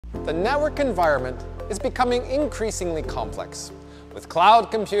The network environment is becoming increasingly complex, with cloud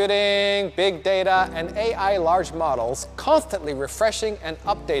computing, big data, and AI large models constantly refreshing and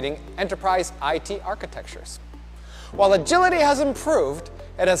updating enterprise IT architectures. While agility has improved,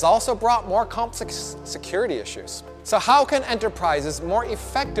 it has also brought more complex security issues. So how can enterprises more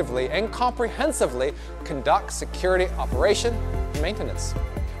effectively and comprehensively conduct security operation and maintenance?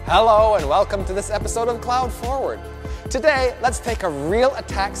 Hello and welcome to this episode of Cloud Forward. Today, let's take a real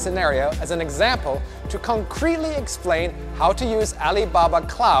attack scenario as an example to concretely explain how to use Alibaba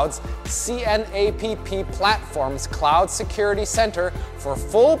Cloud's CNAPP platform's Cloud Security Center for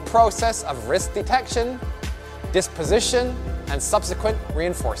full process of risk detection, disposition, and subsequent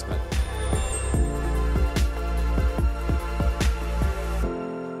reinforcement.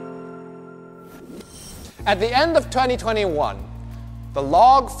 At the end of 2021, the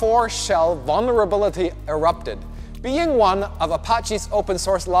Log4 shell vulnerability erupted. Being one of Apache's open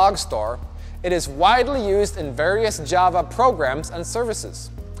source log store, it is widely used in various Java programs and services.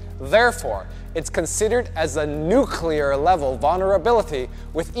 Therefore, it's considered as a nuclear level vulnerability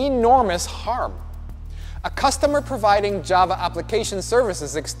with enormous harm. A customer providing Java application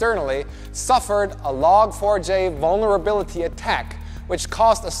services externally suffered a Log4j vulnerability attack, which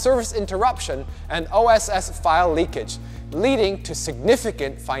caused a service interruption and OSS file leakage, leading to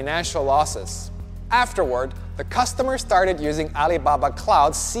significant financial losses. Afterward, the customer started using Alibaba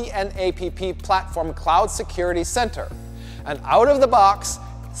Cloud's CNAPP platform Cloud Security Center, an out-of-the-box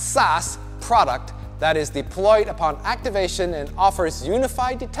SaaS product that is deployed upon activation and offers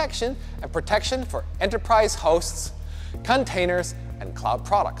unified detection and protection for enterprise hosts, containers, and cloud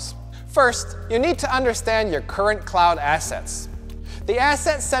products. First, you need to understand your current cloud assets. The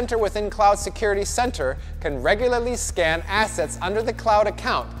Asset Center within Cloud Security Center can regularly scan assets under the cloud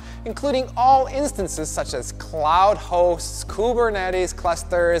account, including all instances such as cloud hosts, Kubernetes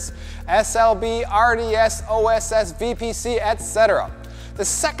clusters, SLB, RDS, OSS, VPC, etc. The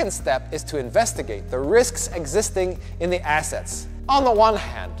second step is to investigate the risks existing in the assets. On the one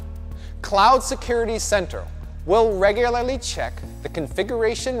hand, Cloud Security Center will regularly check the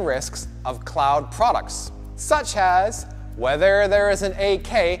configuration risks of cloud products, such as whether there is an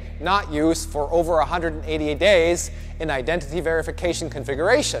AK not used for over 180 days in identity verification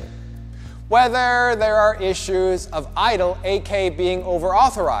configuration, whether there are issues of idle AK being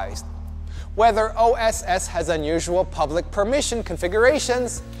over-authorized, whether OSS has unusual public permission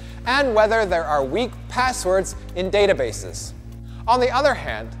configurations, and whether there are weak passwords in databases. On the other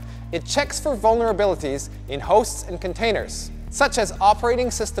hand, it checks for vulnerabilities in hosts and containers, such as operating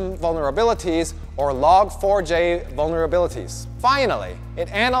system vulnerabilities or Log4j vulnerabilities. Finally, it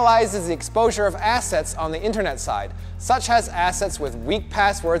analyzes the exposure of assets on the internet side, such as assets with weak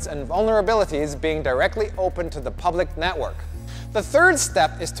passwords and vulnerabilities being directly open to the public network. The third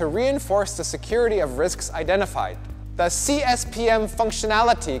step is to reinforce the security of risks identified. The CSPM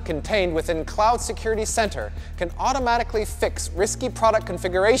functionality contained within Cloud Security Center can automatically fix risky product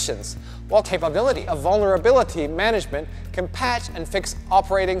configurations, while capability of vulnerability management can patch and fix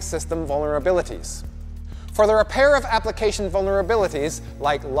operating system vulnerabilities. For the repair of application vulnerabilities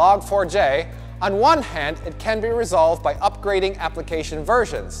like Log4j, on one hand, it can be resolved by upgrading application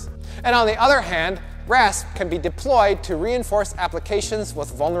versions, and on the other hand, RASP can be deployed to reinforce applications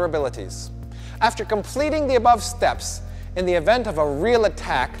with vulnerabilities. After completing the above steps, in the event of a real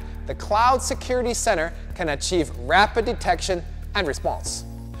attack, the Cloud Security Center can achieve rapid detection and response.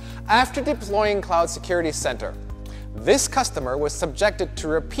 After deploying Cloud Security Center, this customer was subjected to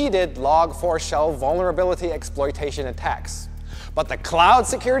repeated Log4 shell vulnerability exploitation attacks. But the Cloud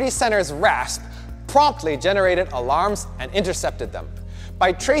Security Center's RASP promptly generated alarms and intercepted them.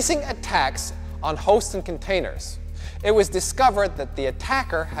 By tracing attacks on hosts and containers, it was discovered that the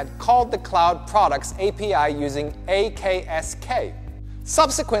attacker had called the cloud products API using AKSK.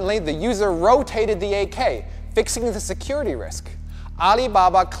 Subsequently, the user rotated the AK, fixing the security risk.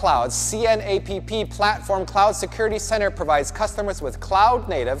 Alibaba Cloud's CNAPP platform Cloud Security Center provides customers with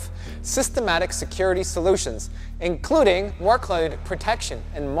cloud-native, systematic security solutions, including workload protection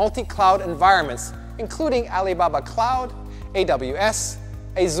in multi-cloud environments, including Alibaba Cloud, AWS,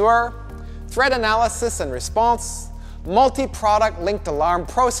 Azure, threat analysis and response, multi-product linked alarm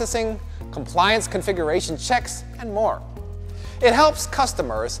processing, compliance configuration checks, and more. It helps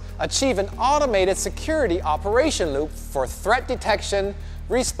customers achieve an automated security operation loop for threat detection,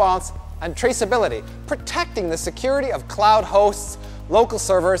 response, and traceability, protecting the security of cloud hosts, local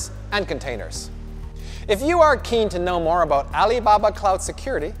servers, and containers. If you are keen to know more about Alibaba Cloud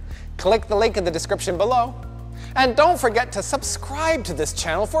Security, click the link in the description below. And don't forget to subscribe to this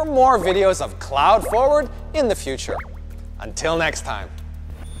channel for more videos of Cloud Forward in the future. Until next time.